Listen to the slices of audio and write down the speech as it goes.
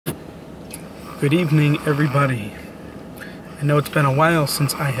Good evening, everybody. I know it's been a while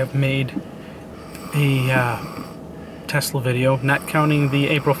since I have made a Tesla video, not counting the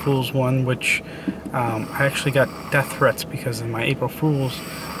April Fool's one, which I actually got death threats because of my April Fool's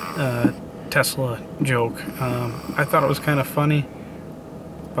Tesla joke. I thought it was kind of funny,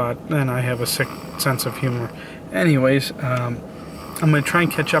 but then I have a sick sense of humor. Anyways, I'm going to try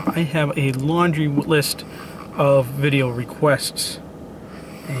and catch up. I have a laundry list of video requests,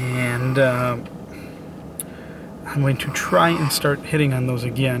 and I'm going to try and start hitting on those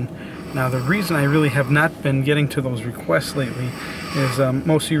again. Now, the reason I really have not been getting to those requests lately is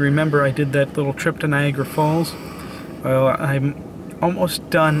most of you remember I did that little trip to Niagara Falls. Well, I'm almost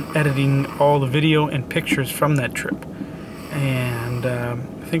done editing all the video and pictures from that trip, and I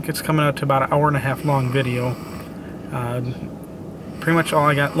think it's coming out to about an hour-and-a-half long video. Pretty much all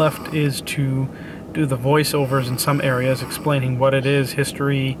I got left is to do the voiceovers in some areas, explaining what it is,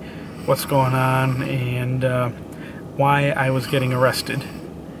 history, what's going on, and why I was getting arrested.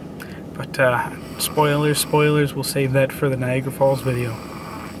 But spoilers, we'll save that for the Niagara Falls video.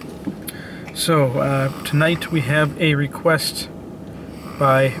 So tonight we have a request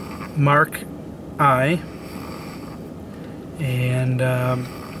by Mark I, and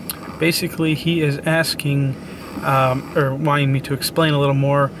basically he is asking or wanting me to explain a little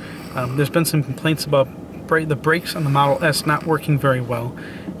more. There's been some complaints about the brakes on the Model S not working very well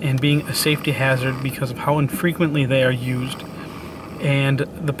and being a safety hazard because of how infrequently they are used, and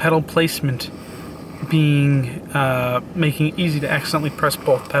the pedal placement being making it easy to accidentally press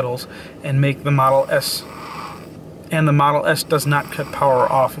both pedals and make the Model S, and the Model S does not cut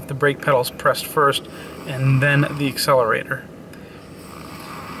power off if the brake pedal is pressed first and then the accelerator.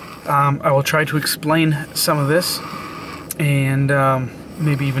 I will try to explain some of this and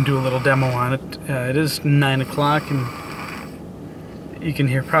maybe even do a little demo on it. It is 9 o'clock, and you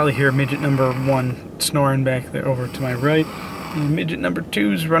can probably hear midget number 1 snoring back there over to my right, and midget number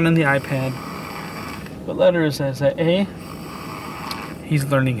 2 is running the iPad. What letter is that? Is that A? He's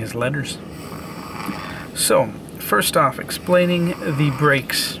learning his letters. So, first off, explaining the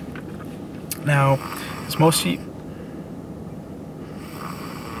brakes. Now, as most of you,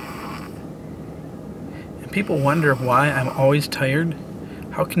 people wonder why I'm always tired.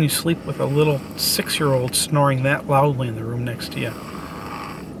 How can you sleep with a little 6-year-old snoring that loudly in the room next to you?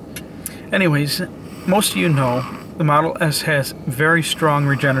 Anyways, most of you know the Model S has very strong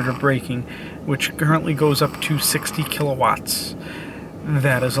regenerative braking, which currently goes up to 60 kilowatts.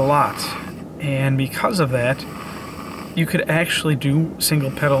 That is a lot. And because of that, you could actually do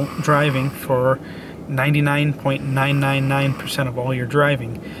single pedal driving for 99.999% of all your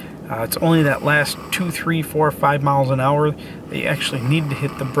driving. It's only that last 2, 3, 4, 5 miles an hour that you actually need to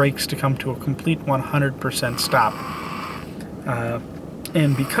hit the brakes to come to a complete 100% stop.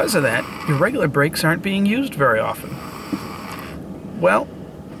 And because of that, your regular brakes aren't being used very often. Well,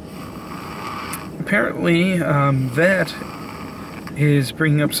 apparently that is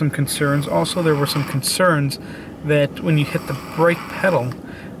bringing up some concerns. Also, there were some concerns that when you hit the brake pedal,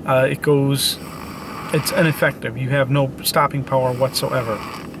 it's ineffective. You have no stopping power whatsoever.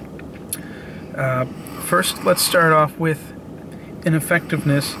 First, let's start off with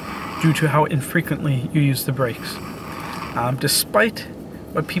ineffectiveness due to how infrequently you use the brakes. Despite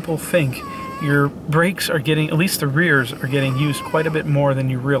what people think, your brakes are getting, at least the rears, are getting used quite a bit more than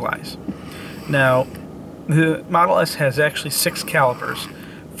you realize. Now, the Model S has actually 6 calipers,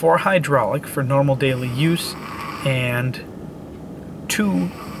 4 hydraulic for normal daily use, and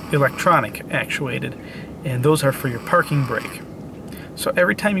 2 electronic actuated, and those are for your parking brake. So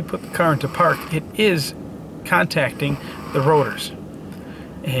every time you put the car into park, it is contacting the rotors.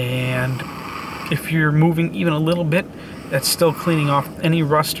 And if you're moving even a little bit, that's still cleaning off any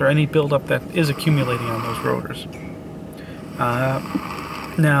rust or any buildup that is accumulating on those rotors.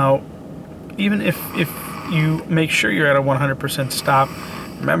 Now, even if you make sure you're at a 100% stop,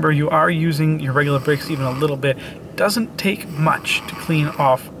 remember you are using your regular brakes even a little bit. It doesn't take much to clean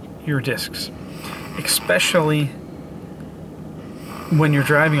off your discs, especially when you're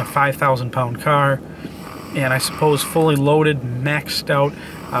driving a 5,000-pound car, and I suppose fully loaded, maxed out.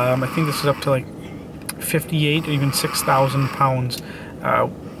 I think this is up to like 58 or even 6,000 pounds,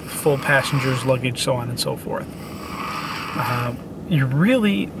 full passengers, luggage, so on and so forth. The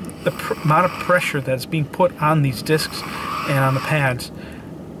amount of pressure that's being put on these discs and on the pads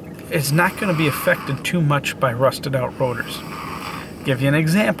is not going to be affected too much by rusted out rotors. Give you an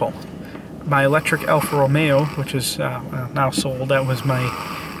example. My electric Alfa Romeo, which is now sold, that was my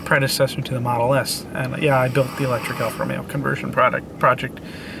predecessor to the Model S. And yeah, I built the electric Alfa Romeo conversion project.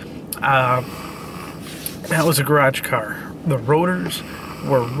 That was a garage car. The rotors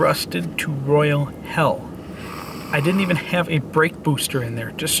were rusted to royal hell. I didn't even have a brake booster in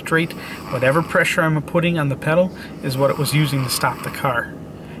there. Just straight, whatever pressure I'm putting on the pedal is what it was using to stop the car.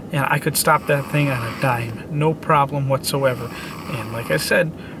 And I could stop that thing on a dime. No problem whatsoever. And like I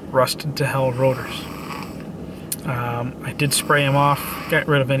said, rusted to hell rotors. I did spray them off, got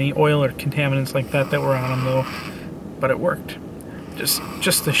rid of any oil or contaminants like that were on them though, but it worked.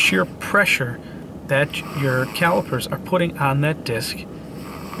 Just the sheer pressure that your calipers are putting on that disc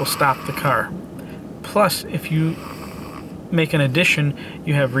will stop the car. Plus, if you make an addition,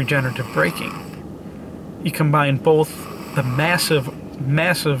 you have regenerative braking. You combine both the massive,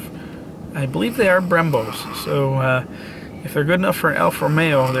 I believe they are Brembos, so if they're good enough for an Alfa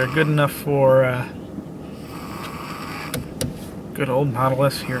Romeo, they're good enough for good old Model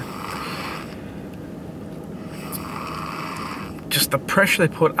S here. Just the pressure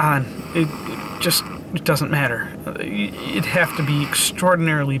they put on, it doesn't matter. It'd have to be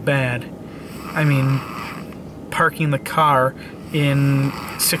extraordinarily bad. I mean, parking the car in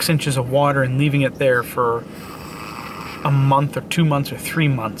 6 inches of water and leaving it there for a month or 2 months or 3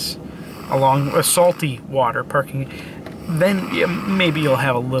 months along a salty water parking, then yeah, maybe you'll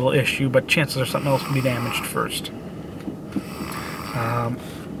have a little issue, but chances are something else will be damaged first.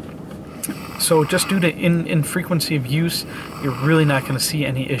 So just due to infrequency of use, you're really not going to see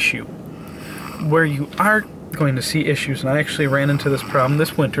any issue. Where you are going to see issues, and I actually ran into this problem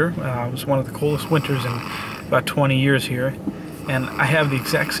this winter. It was one of the coldest winters in about 20 years here, and I have the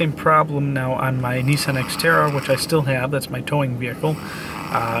exact same problem now on my Nissan Xterra, which I still have. That's my towing vehicle.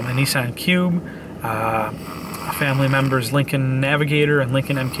 My Nissan Cube, a family member's Lincoln Navigator and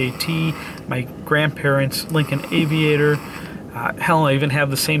Lincoln MKT, my grandparents' Lincoln Aviator. Hell, I even have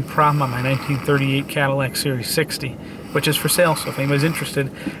the same problem on my 1938 Cadillac Series 60, which is for sale, so if anybody's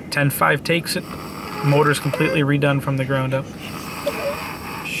interested, 10.5 takes it. Motor's completely redone from the ground up.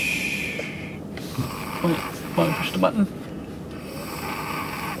 Shh. Want to push the button?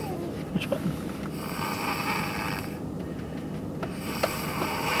 Which button?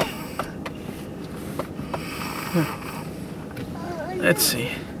 Here. Let's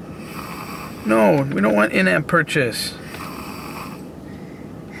see. No, we don't want in-app purchase.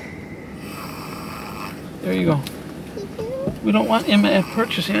 There you go. We don't want in-app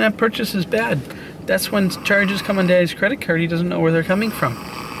purchase. In-app purchase is bad. That's when charges come on Daddy's credit card. He doesn't know where they're coming from.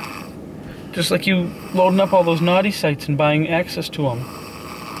 Just like you loading up all those naughty sites and buying access to them.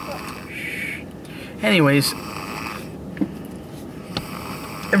 Anyways,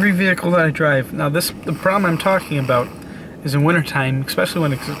 every vehicle that I drive. Now the problem I'm talking about is in wintertime, especially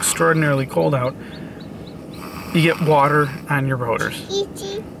when it's extraordinarily cold out, you get water on your rotors.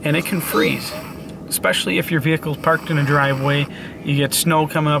 And it can freeze. Especially if your vehicle's parked in a driveway, you get snow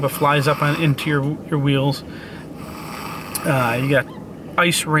coming up, it flies up into your wheels. You got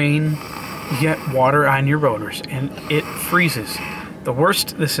ice rain, you get water on your rotors, and it freezes. The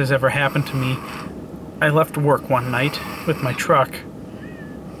worst this has ever happened to me, I left work one night with my truck,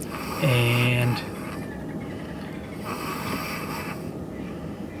 and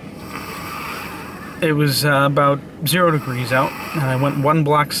it was about 0 degrees out, and I went 1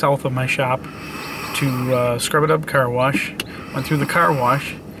 block south of my shop to Scrub-A-Dub car wash. Went through the car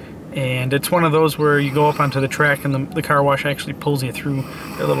wash, and it's one of those where you go up onto the track and the car wash actually pulls you through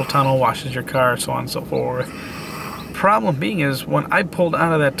the little tunnel, washes your car, so on and so forth. Problem being is, when I pulled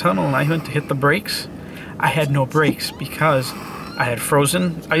out of that tunnel and I went to hit the brakes, I had no brakes because I had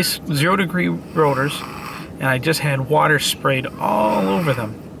frozen ice 0 degree rotors, and I just had water sprayed all over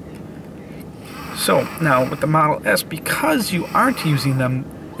them. So now with the Model S, because you aren't using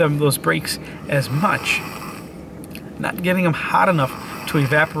those brakes as much, not getting them hot enough to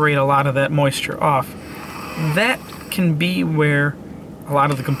evaporate a lot of that moisture off, that can be where a lot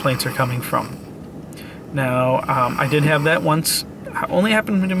of the complaints are coming from. Now, I did have that once. Only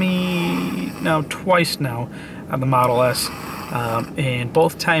happened to me now twice now on the Model S, and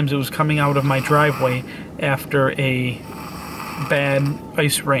both times it was coming out of my driveway after a bad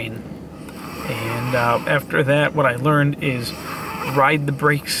ice rain. And after that, what I learned is ride the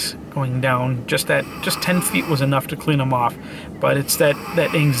brakes going down. Just 10 feet was enough to clean them off. But it's that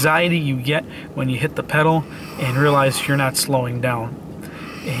anxiety you get when you hit the pedal and realize you're not slowing down.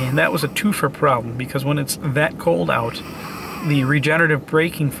 And that was a twofer problem, because when it's that cold out, the regenerative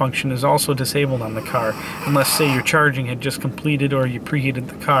braking function is also disabled on the car, unless, say, your charging had just completed or you preheated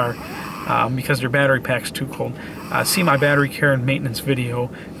the car because your battery pack's too cold. See my battery care and maintenance video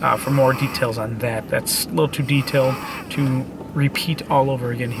for more details on that. That's a little too detailed to repeat all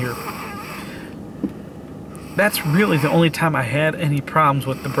over again here. That's really the only time I had any problems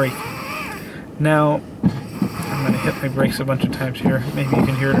with the braking. Now, I'm going to hit my brakes a bunch of times here. Maybe you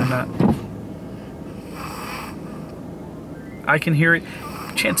can hear it or not. I can hear it.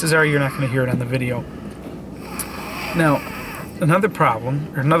 Chances are you're not going to hear it on the video. Now, another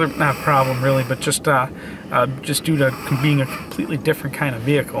problem, or not problem really, but just due to being a completely different kind of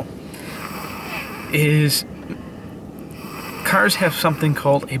vehicle, is cars have something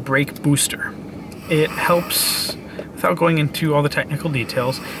called a brake booster. It helps, without going into all the technical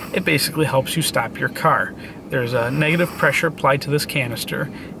details, it basically helps you stop your car. There's a negative pressure applied to this canister,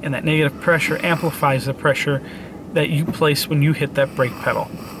 and that negative pressure amplifies the pressure that you place when you hit that brake pedal.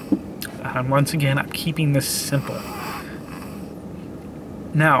 Once again, I'm keeping this simple.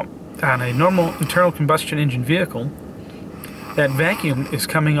 Now, on a normal internal combustion engine vehicle, that vacuum is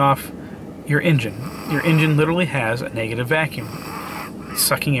coming off your engine. Your engine literally has a negative vacuum. It's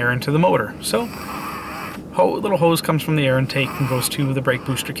sucking air into the motor. So, a little hose comes from the air intake and goes to the brake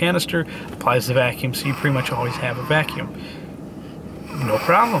booster canister, applies the vacuum, so you pretty much always have a vacuum. No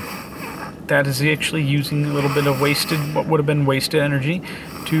problem. That is actually using a little bit of what would have been wasted energy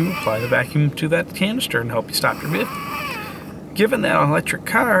to apply the vacuum to that canister and help you stop your vehicle. Given that an electric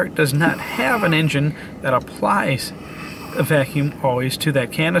car does not have an engine that applies a vacuum always to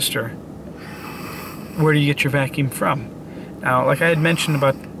that canister, where do you get your vacuum from? Now, like I had mentioned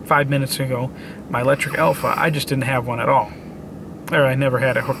about 5 minutes ago, my electric Alpha, I just didn't have one at all. Or I never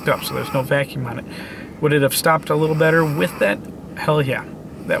had it hooked up, so there's no vacuum on it. Would it have stopped a little better with that? Hell yeah.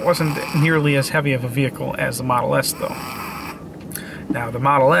 That wasn't nearly as heavy of a vehicle as the Model S, though. Now, the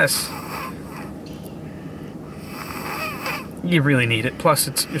Model S, you really need it. Plus,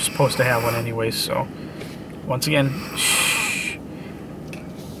 you're supposed to have one anyways, so once again, shh.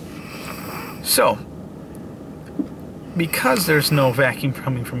 So, because there's no vacuum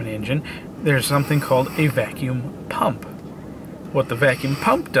coming from an engine, there's something called a vacuum pump. What the vacuum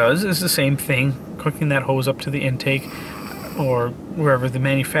pump does is the same thing, hooking that hose up to the intake or wherever the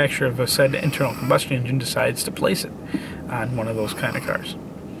manufacturer of a said internal combustion engine decides to place it on one of those kind of cars.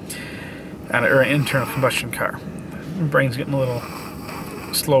 Or an internal combustion car. My brain's getting a little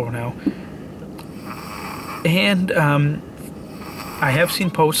slow now. And I have seen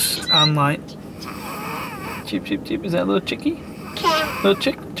posts online. Cheep, cheep, cheep. Is that a little chickie? Little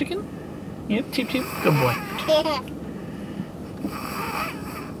chicken? Yep, cheep, cheep. Good boy.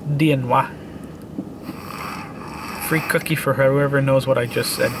 DNY. Free cookie for whoever knows what I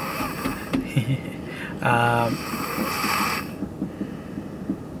just said.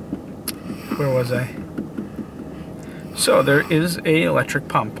 Where was I? So there is a electric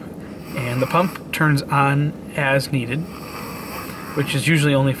pump, and the pump turns on as needed, which is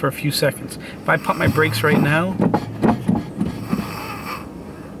usually only for a few seconds. If I pump my brakes right now,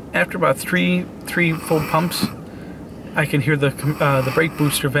 after about three full pumps, I can hear the brake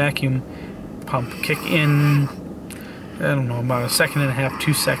booster vacuum pump kick in. I don't know, about 1.5 seconds,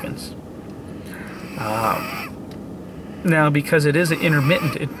 2 seconds. Now, because it is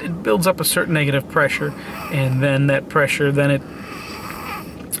intermittent, it builds up a certain negative pressure, and then that pressure,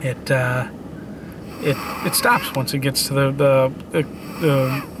 it stops once it gets to the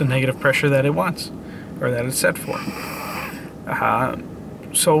negative pressure that it wants, or that it's set for.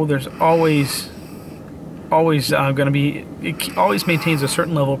 So there's always going to be, it always maintains a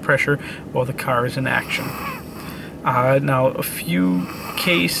certain level of pressure while the car is in action. Now, a few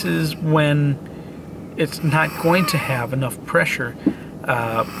cases when it's not going to have enough pressure,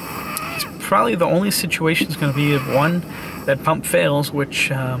 it's probably the only situation is going to be if one, that pump fails, which,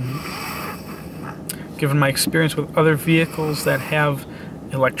 given my experience with other vehicles that have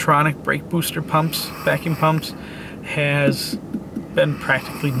electronic brake booster pumps, vacuum pumps, has been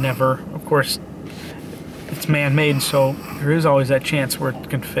practically never. Of course, it's man-made, so there is always that chance where it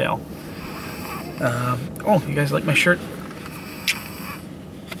can fail. Oh, you guys like my shirt?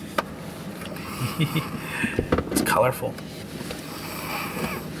 It's colorful.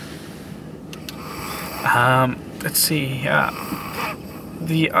 Let's see.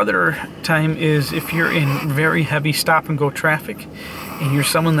 The other time is if you're in very heavy stop-and-go traffic and you're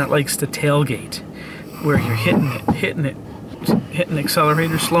someone that likes to tailgate, where you're hitting the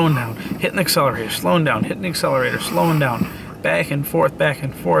accelerator, slowing down, hitting the accelerator, slowing down, hitting the accelerator, slowing down, back and forth,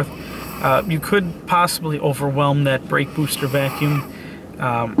 you could possibly overwhelm that brake booster vacuum.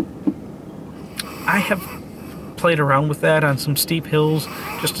 I have played around with that on some steep hills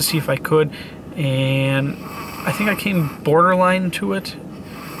just to see if I could, and I think I came borderline to it,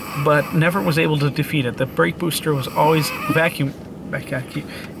 but never was able to defeat it. The brake booster was always vacuum. I keep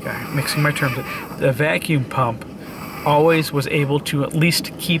mixing my terms. The vacuum pump always was able to at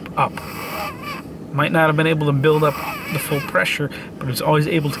least keep up. Might not have been able to build up the full pressure, but it was always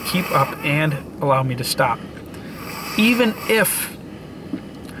able to keep up and allow me to stop. even if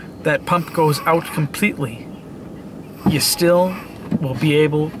that pump goes out completely, you still will be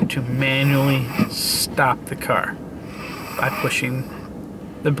able to manually stop the car by pushing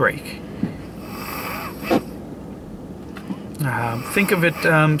the brake. Think of it,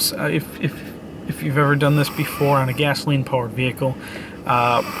 if you've ever done this before on a gasoline-powered vehicle,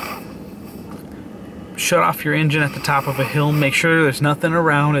 shut off your engine at the top of a hill. Make sure there's nothing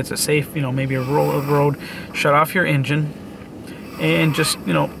around. It's a safe, maybe a rural road. Shut off your engine and just,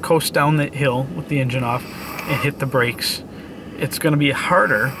 coast down the hill with the engine off and hit the brakes. It's going to be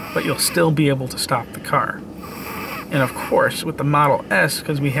harder, but you'll still be able to stop the car. And of course, with the Model S,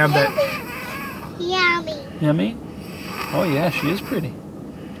 because we have that... Yummy. Yummy? Oh yeah, she is pretty.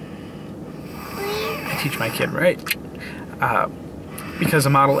 I teach my kid right. Because the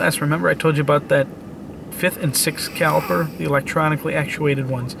Model S, remember I told you about that 5th and 6th caliper, the electronically actuated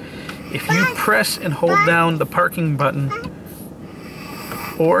ones. If you press and hold down the parking button,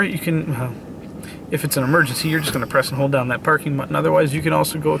 or you can, if it's an emergency, you're just going to press and hold down that parking button. Otherwise, you can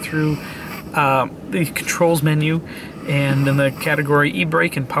also go through the controls menu and in the category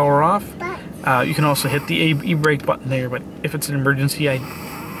e-brake and power off. You can also hit the e-brake button there, but if it's an emergency,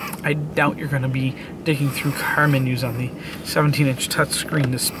 I doubt you're going to be digging through car menus on the 17-inch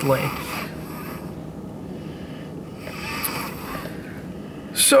touchscreen display.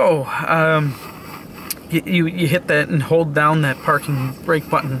 So, you hit that and hold down that parking brake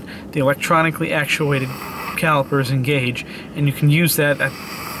button. The electronically actuated calipers engage, and you can use that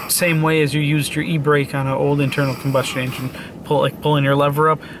same way as you used your e-brake on an old internal combustion engine, pulling your lever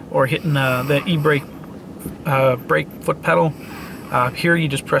up or hitting the e-brake brake foot pedal. Here you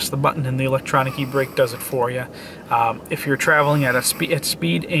just press the button and the electronic e-brake does it for you. If you're traveling at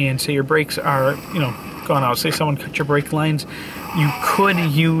speed and say your brakes are gone out, say someone cut your brake lines, you could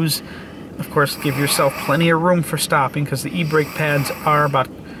use, of course, give yourself plenty of room for stopping, because the e-brake pads are about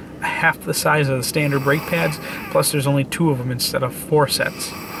half the size of the standard brake pads, plus there's only 2 of them instead of 4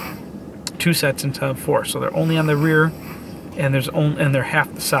 sets. 2 sets instead of 4, so they're only on the rear, and they're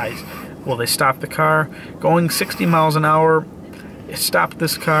half the size. Well, they stop the car going 60 miles an hour. It stopped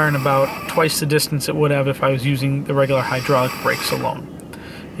this car in about twice the distance it would have if I was using the regular hydraulic brakes alone.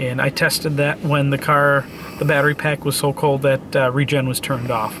 And I tested that when the battery pack was so cold that regen was turned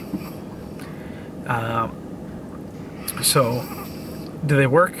off. So, do they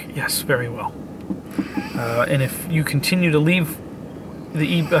work? Yes, very well. And if you continue to leave the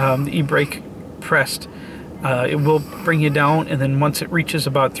e-brake pressed, it will bring you down, and then once it reaches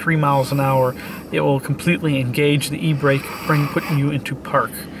about 3 miles an hour, it will completely engage the e-brake, putting you into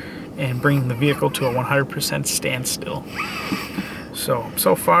park and bringing the vehicle to a 100% standstill.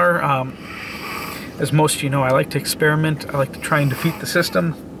 So far, as most of you know, I like to experiment. I like to try and defeat the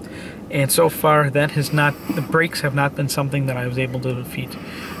system, and so far the brakes have not been something that I was able to defeat.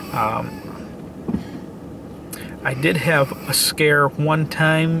 I did have a scare one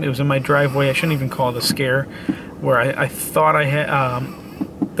time. It was in my driveway. I shouldn't even call it a scare, where I thought I had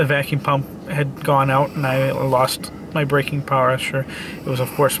the vacuum pump had gone out and I lost my braking pressure. It was,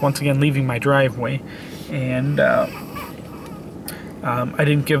 of course, once again leaving my driveway, and I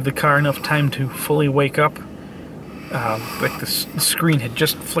didn't give the car enough time to fully wake up. Like the screen had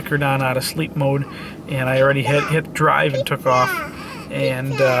just flickered on out of sleep mode, and I already hit drive and took off,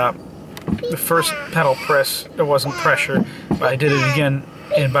 and the first pedal press, there wasn't pressure, but I did it again,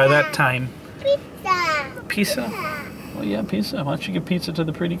 and by that time... Pizza? Oh yeah, pizza. Why don't you give pizza to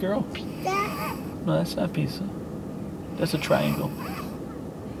the pretty girl? Pizza? No, that's not pizza. That's a triangle.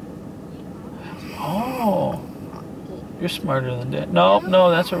 Oh! You're smarter than that. No,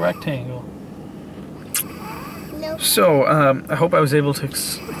 that's a rectangle. No. So, I hope I was able to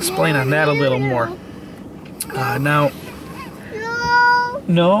explain on that a little more. Now...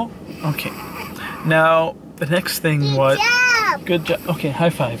 No? Okay. Now, the next thing was... Good job. Okay,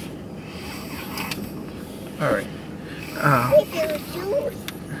 high five. Alright.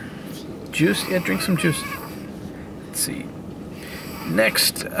 Juice? Yeah, drink some juice. Let's see.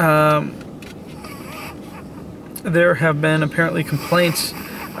 Next, there have been apparently complaints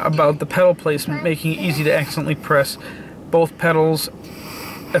about the pedal placement making it easy to accidentally press both pedals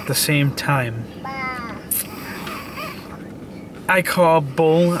at the same time. I call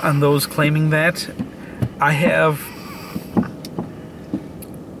bull on those claiming that. I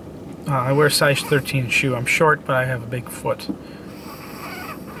wear a size 13 shoe. I'm short, but I have a big foot.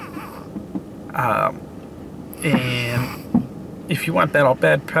 And if you want that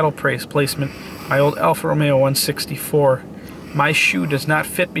bad pedal placement, my old Alfa Romeo 164, my shoe does not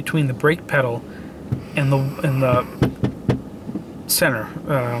fit between the brake pedal and the center.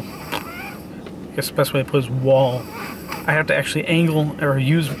 I guess the best way to put it is wall. I have to actually angle or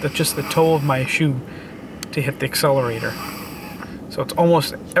use just the toe of my shoe to hit the accelerator. So it's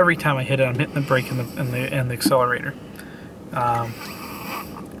almost every time I hit it, I'm hitting the brake and the accelerator. I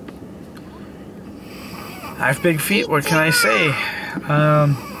have big feet. What can I say?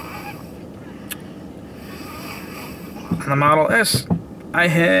 On the Model S, I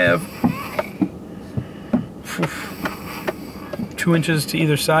have 2 inches to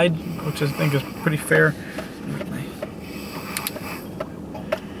either side, which I think is pretty fair.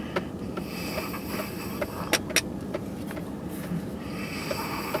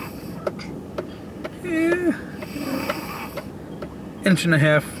 Yeah. 1.5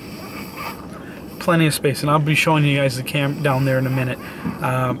 inches. Plenty of space, and I'll be showing you guys the cam down there in a minute,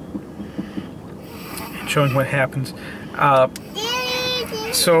 showing what happens.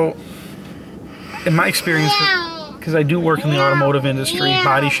 So, in my experience, because I do work in the automotive industry,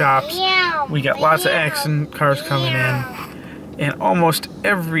 body shops, we got lots of accident cars coming in, and almost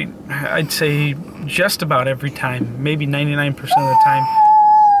every, I'd say just about every time, maybe 99% of the time,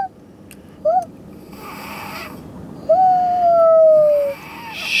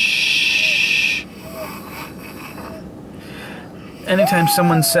 anytime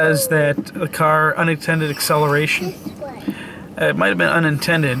someone says that the car unattended acceleration, it might have been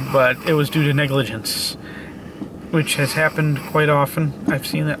unintended, but it was due to negligence, which has happened quite often. I've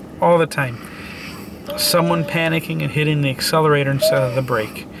seen it all the time. Someone panicking and hitting the accelerator instead of the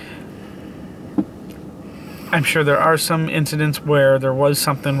brake. I'm sure there are some incidents where there was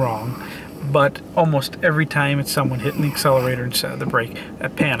something wrong, but almost every time it's someone hitting the accelerator instead of the brake,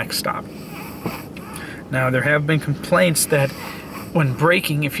 that panic stop. Now, there have been complaints that when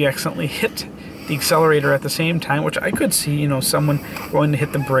braking, if you accidentally hit the accelerator at the same time, which I could see, you know, someone going to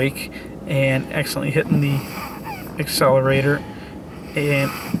hit the brake and accidentally hitting the accelerator, and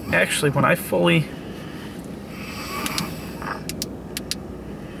actually when I fully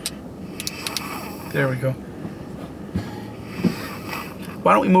there we go.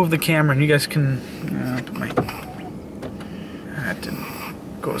 Why don't we move the camera and you guys can that didn't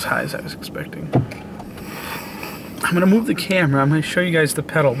go as high as I was expecting. I'm going to move the camera. I'm going to show you guys the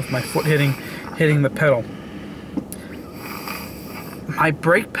pedal with my foot hitting the pedal. My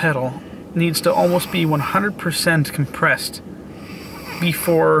brake pedal needs to almost be 100% compressed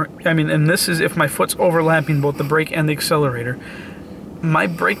before, and this is if my foot's overlapping both the brake and the accelerator. My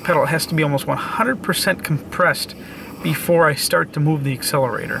brake pedal has to be almost 100% compressed before I start to move the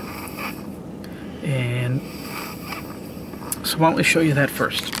accelerator. And so why don't we show you that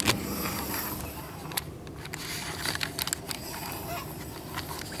first.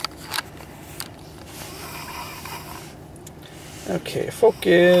 Okay,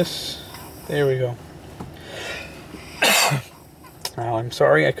 focus. There we go. Now, I'm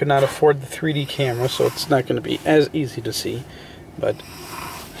sorry I could not afford the 3D camera, so it's not going to be as easy to see. But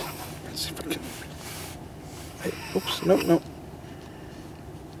let's see if I can. Oops, nope.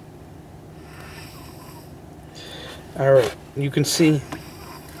 Alright, you can see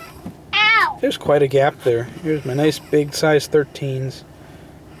there's quite a gap there. Here's my nice big size 13s.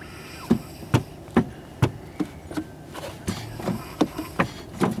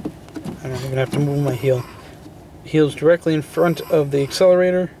 I don't even have to move my heel. Heel's directly in front of the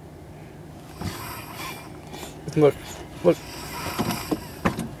accelerator. Look.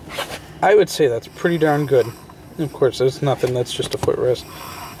 I would say that's pretty darn good. And of course, there's nothing. That's just a footrest.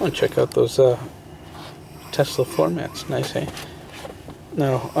 I want to check out those Tesla floor mats. Nice, eh?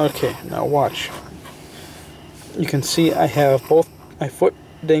 Now, okay. Now watch. You can see I have both my foot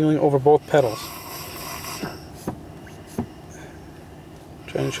dangling over both pedals.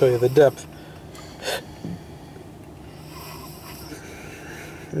 Trying to show you the depth.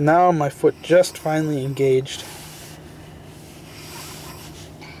 Now my foot just finally engaged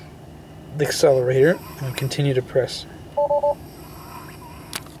the accelerator and continue to press.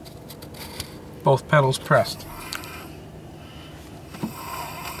 Both pedals pressed.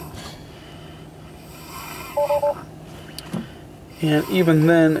 And even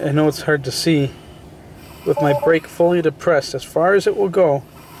then, I know it's hard to see, with my brake fully depressed as far as it will go,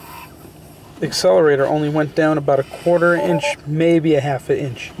 the accelerator only went down about a 1/4 inch, maybe a 1/2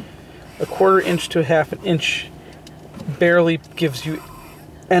 inch. A 1/4 inch to a 1/2 inch barely gives you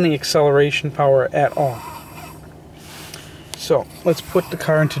any acceleration power at all. So let's put the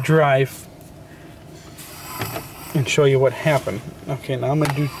car into drive and show you what happened. Okay, now I'm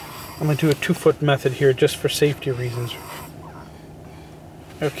gonna do a 2-foot method here just for safety reasons.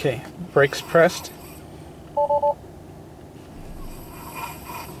 Okay, brakes pressed.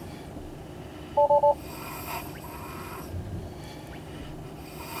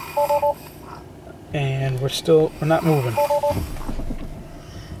 and we're not moving.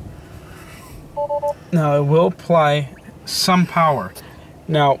 Now it will apply some power.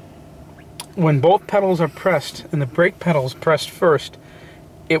 Now, when both pedals are pressed and the brake pedal is pressed first,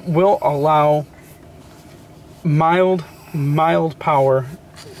 it will allow mild power,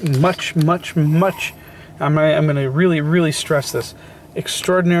 much. I'm going to really stress this.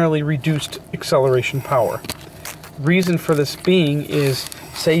 Extraordinarily reduced acceleration power. Reason for this being is,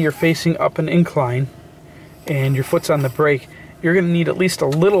 say you're facing up an incline and your foot's on the brake, you're going to need at least a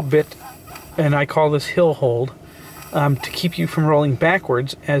little bit, and I call this hill hold, to keep you from rolling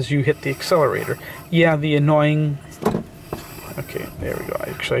backwards as you hit the accelerator. Yeah, the annoying... Okay, there we go.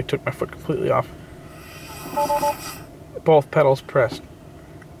 Actually, I took my foot completely off. Both pedals pressed.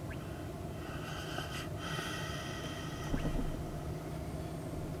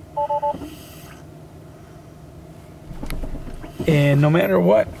 And no matter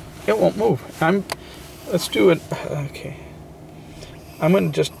what, it won't move. Let's do it. Okay. I'm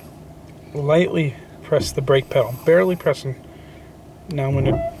going to just lightly press the brake pedal. Barely pressing. Now I'm going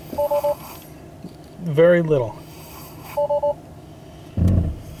to... Very little.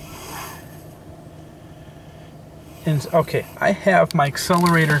 And okay, I have my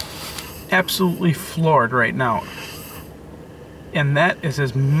accelerator absolutely floored right now. And that is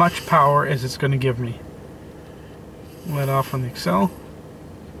as much power as it's going to give me. Let off on the accel.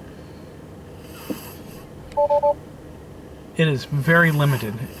 It is very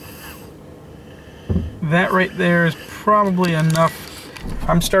limited. That right there is probably enough. If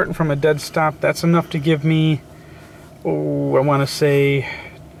I'm starting from a dead stop, that's enough to give me, oh, I want to say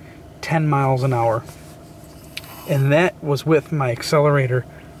 10 miles an hour. And that was with my accelerator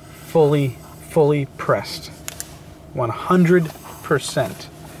fully pressed. 100%.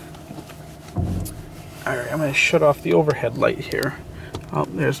 Alright, I'm going to shut off the overhead light here. Oh,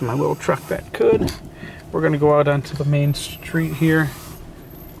 there's my little truck that could. We're going to go out onto the main street here.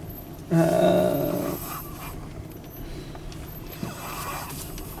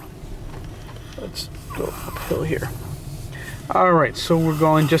 Let's go uphill here. Alright, so we're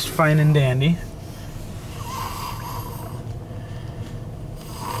going just fine and dandy.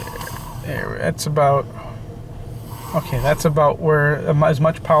 There, that's about... Okay, that's about where as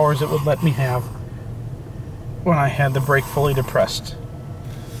much power as it would let me have when I had the brake fully depressed.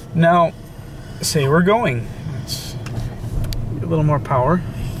 Now, say we're going. Let's get a little more power.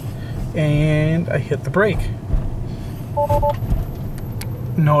 And I hit the brake.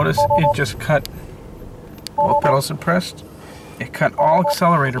 Notice it just cut, both pedals depressed. It cut all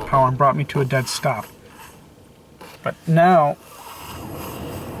accelerator power and brought me to a dead stop. But now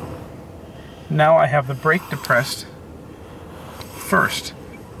I have the brake depressed first.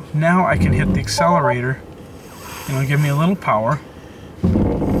 Now I can hit the accelerator. It'll give me a little power,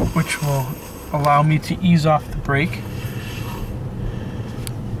 which will allow me to ease off the brake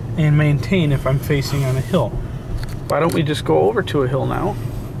and maintain if I'm facing on a hill. Why don't we just go over to a hill now?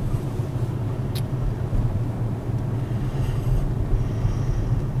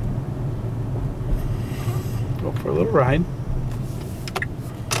 Go for a little ride.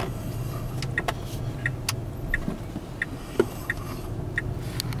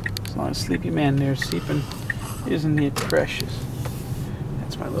 As long as Sleepy Man there's sleeping, isn't it precious?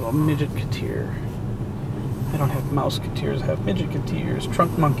 That's my little midget coteer. I don't have mouse coteers, I have midget coteers,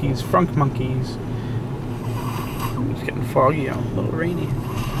 trunk monkeys, frunk monkeys. It's getting foggy out, a little rainy.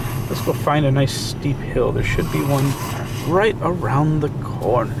 Let's go find a nice steep hill. There should be one right around the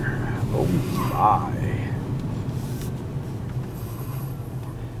corner. Oh my.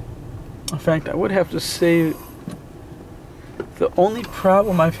 In fact, I would have to say the only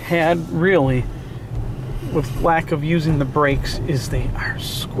problem I've had really with lack of using the brakes is they are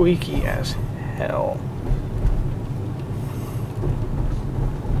squeaky as hell.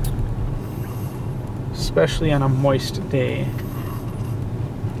 Especially on a moist day.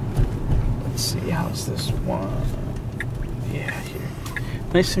 Let's see, how's this one? Yeah, here.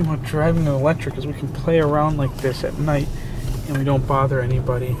 Nice thing about driving an electric is we can play around like this at night and we don't bother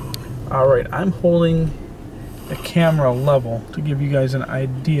anybody. Alright, I'm holding the camera level to give you guys an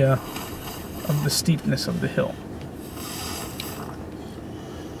idea of the steepness of the hill.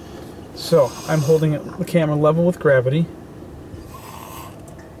 So, I'm holding the camera level with gravity.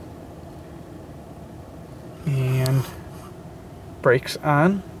 And brakes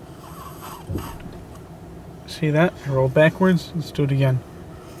on. See that? I rolled backwards. Let's do it again.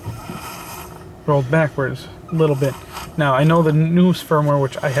 Rolled backwards a little bit. Now, I know the news firmware,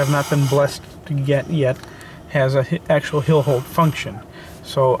 which I have not been blessed to get yet, has an actual hill hold function.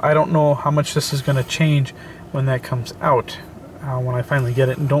 So I don't know how much this is going to change when that comes out. when I finally get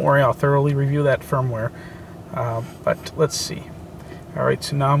it. And don't worry, I'll thoroughly review that firmware. But let's see. Alright,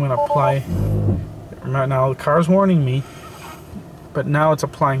 so now I'm going to apply... Now the car's warning me, but now it's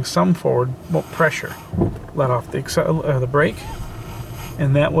applying some forward pressure. Let off the brake,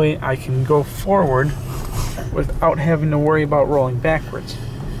 and that way I can go forward without having to worry about rolling backwards.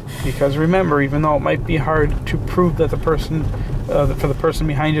 Because remember, even though it might be hard to prove that the person, for the person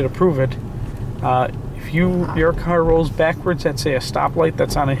behind you to prove it, if your car rolls backwards at, say, a stoplight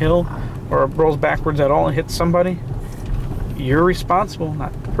that's on a hill, or it rolls backwards at all and hits somebody, you're responsible,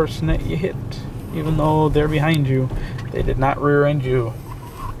 not the person that you hit. Even though they're behind you, they did not rear-end you.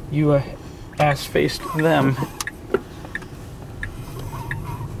 You ass-faced them.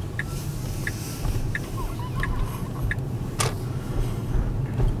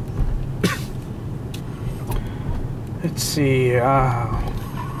 Let's see.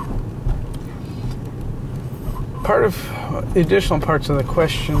 Part of the additional parts of the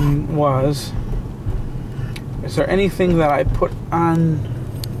question was, is there anything that I put on...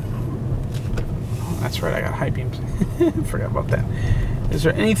 That's right, I got high beams. Forgot about that. Is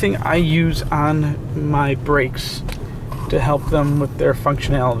there anything I use on my brakes to help them with their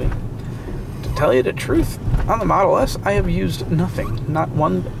functionality? To tell you the truth, on the Model S, I have used nothing. Not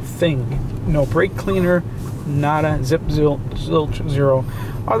one thing. No brake cleaner, nada, zip, zilch, zero.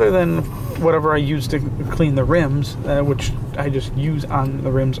 Other than whatever I use to clean the rims, which I just use on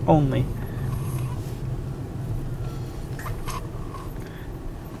the rims only.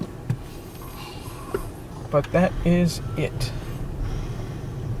 But that is it.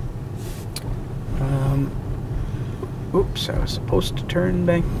 Oops, I was supposed to turn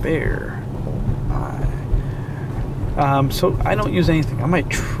back there. So I don't use anything. On my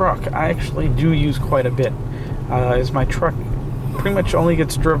truck, I actually do use quite a bit. As my truck pretty much only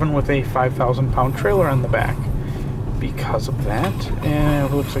gets driven with a 5,000-pound trailer on the back. Because of that, and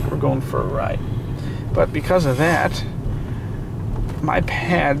it looks like we're going for a ride. But because of that, my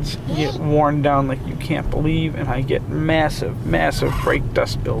pads get worn down like you can't believe, and I get massive, massive brake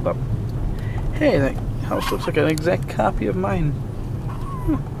dust buildup. Hey, that house looks like an exact copy of mine.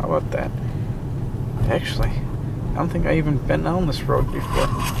 How about that? Actually, I don't think I've even been down this road before.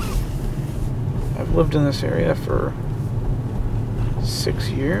 I've lived in this area for 6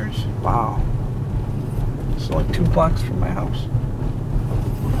 years. Wow. It's only 2 blocks from my house.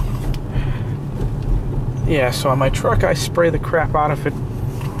 Yeah, so on my truck, I spray the crap out of it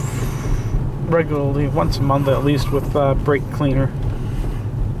regularly, once a month at least, with brake cleaner.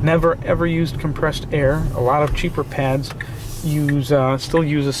 Never ever used compressed air. A lot of cheaper pads still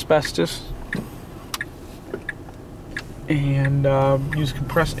use asbestos, and use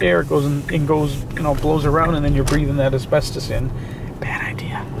compressed air. It goes and goes, blows around, and then you're breathing that asbestos in. Bad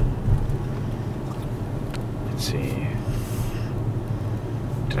idea. Let's see.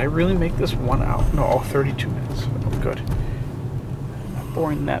 Did I really make this 1 hour? No, 32 minutes. Oh, good. I'm not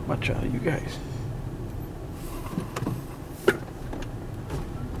boring that much out of you guys.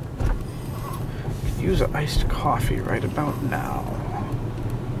 Could use an iced coffee right about now.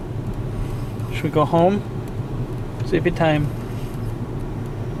 Should we go home? Save your time.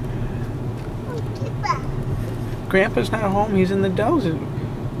 Grandpa's not home. He's in the Dells.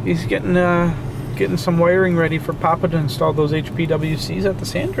 He's getting some wiring ready for Papa to install those HPWCs at the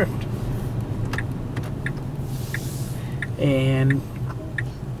Sandrift. And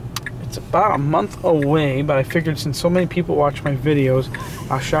it's about a month away, but I figured since so many people watch my videos,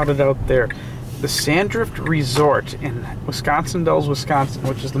 I'll shout it out there. The Sandrift Resort in Wisconsin Dells, Wisconsin,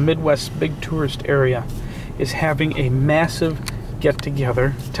 which is the Midwest's big tourist area, is having a massive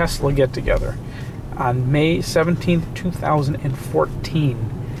get-together, Tesla get-together, on May 17th, 2014.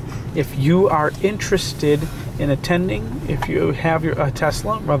 If you are interested in attending, if you have a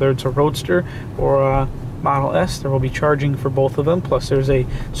Tesla, whether it's a Roadster or a Model S, there will be charging for both of them. Plus there's a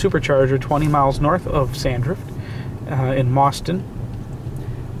supercharger 20 miles north of Sandrift in Mauston.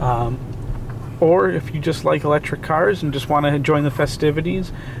 Or if you just like electric cars and just want to join the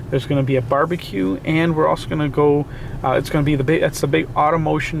festivities, there's going to be a barbecue, and we're also going to go, it's going to be that's the big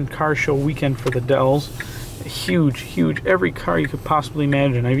Automotion car show weekend for the Dells. Huge, every car you could possibly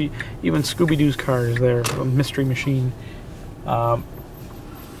imagine. Even Scooby-Doo's car is there, a Mystery Machine. And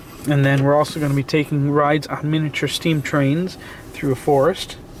then we're also going to be taking rides on miniature steam trains through a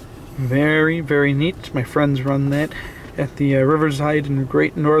forest. Very, very neat. My friends run that at the Riverside and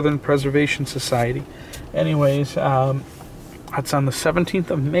Great Northern Preservation Society. Anyways, that's on the 17th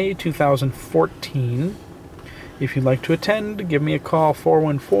of May, 2014. If you'd like to attend, give me a call,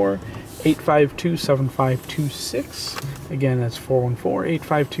 414-852-7526. Again, that's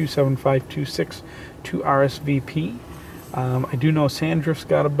 414-852-7526 to RSVP. I do know Sandrift's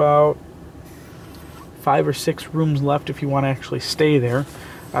got about 5 or 6 rooms left if you want to actually stay there.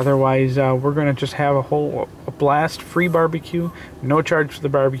 Otherwise, we're going to just have a blast, free barbecue, no charge for the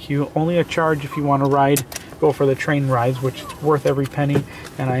barbecue, only a charge if you want to go for the train rides, which is worth every penny,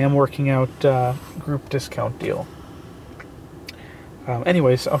 and I am working out group discount deal.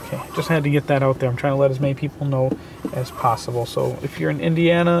 Anyways, okay, just had to get that out there. I'm trying to let as many people know as possible. So if you're in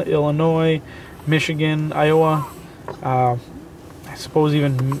Indiana, Illinois, Michigan, Iowa, I suppose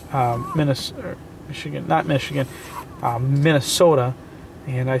even Minnesota, Minnesota,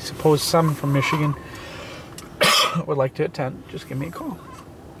 and I suppose some from Michigan would like to attend, just give me a call.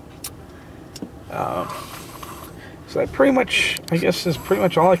 So that pretty much, I guess, is pretty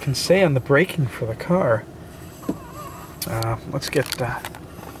much all I can say on the braking for the car. Let's get the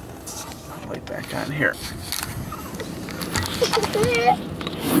light back on here.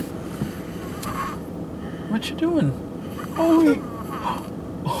 What you doing?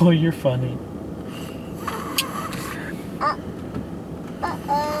 Oh, you're funny.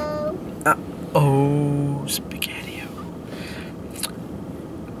 Oh, spaghetti.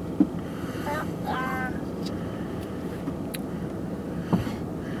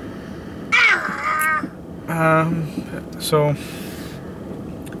 So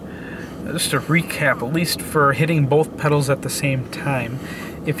just to recap, at least for hitting both pedals at the same time,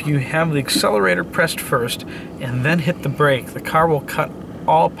 if you have the accelerator pressed first and then hit the brake, the car will cut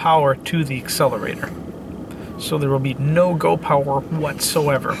all power to the accelerator. So there will be no go power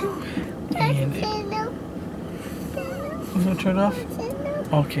whatsoever. And you gonna turn it off?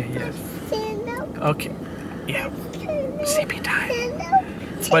 Okay, yeah. Okay, yeah. CP time.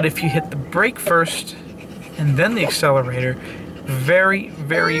 But if you hit the brake first and then the accelerator, very,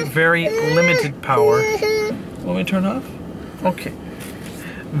 very, very limited power. Want me to turn it off? Okay.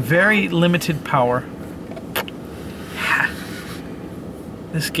 Very limited power. Ha.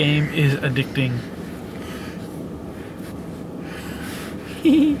 This game is addicting.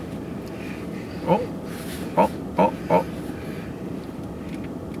 Oh.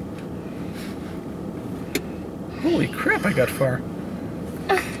 Holy crap, I got far.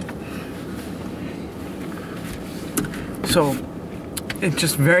 So, it's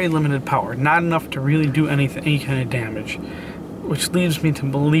just very limited power. Not enough to really do any kind of damage. Which leads me to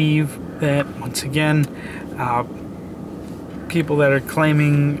believe that, once again, people that are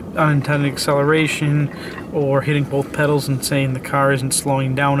claiming unintended acceleration or hitting both pedals and saying the car isn't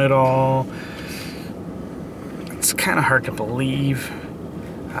slowing down at all, it's kind of hard to believe.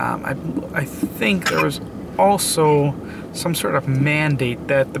 I think there was also some sort of mandate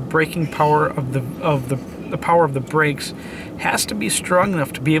that the braking power of the power of the brakes has to be strong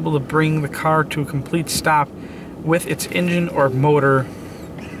enough to be able to bring the car to a complete stop with its engine or motor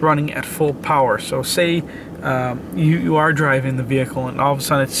running at full power. So say you are driving the vehicle and all of a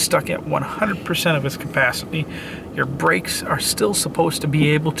sudden it's stuck at 100% of its capacity, your brakes are still supposed to be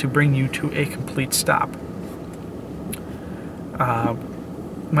able to bring you to a complete stop.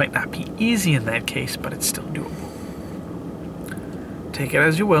 Might not be easy in that case, but it's still doable. Take it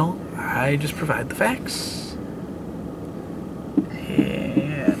as you will. I just provide the facts.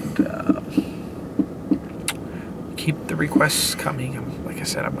 And keep the requests coming. Like I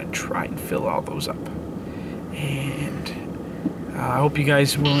said, I'm going to try and fill all those up. And I hope you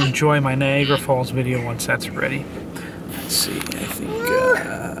guys will enjoy my Niagara Falls video once that's ready. Let's see, I think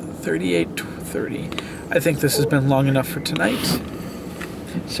 38:30. I think this has been long enough for tonight.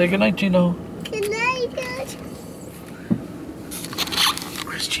 Say goodnight, Gino. Good night, Dad.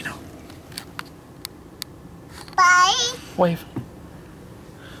 Where's Gino? Bye. Wave.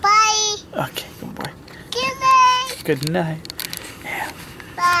 Bye. Okay, good boy. Good night. Good night. Yeah.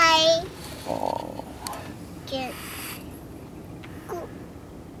 Bye. Oh. Good.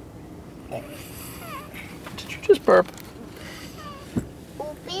 Did you just burp?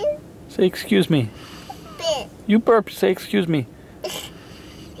 Open. Say excuse me. Open. You burped. Say excuse me.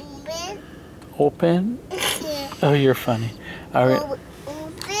 Open. Open. Oh, you're funny. All right. Open.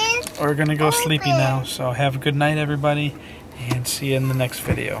 We're going to go sleepy now. So have a good night, everybody. And see you in the next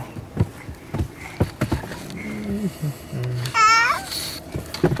video.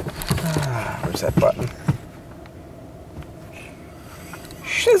 Where's that button?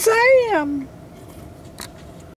 Shazam!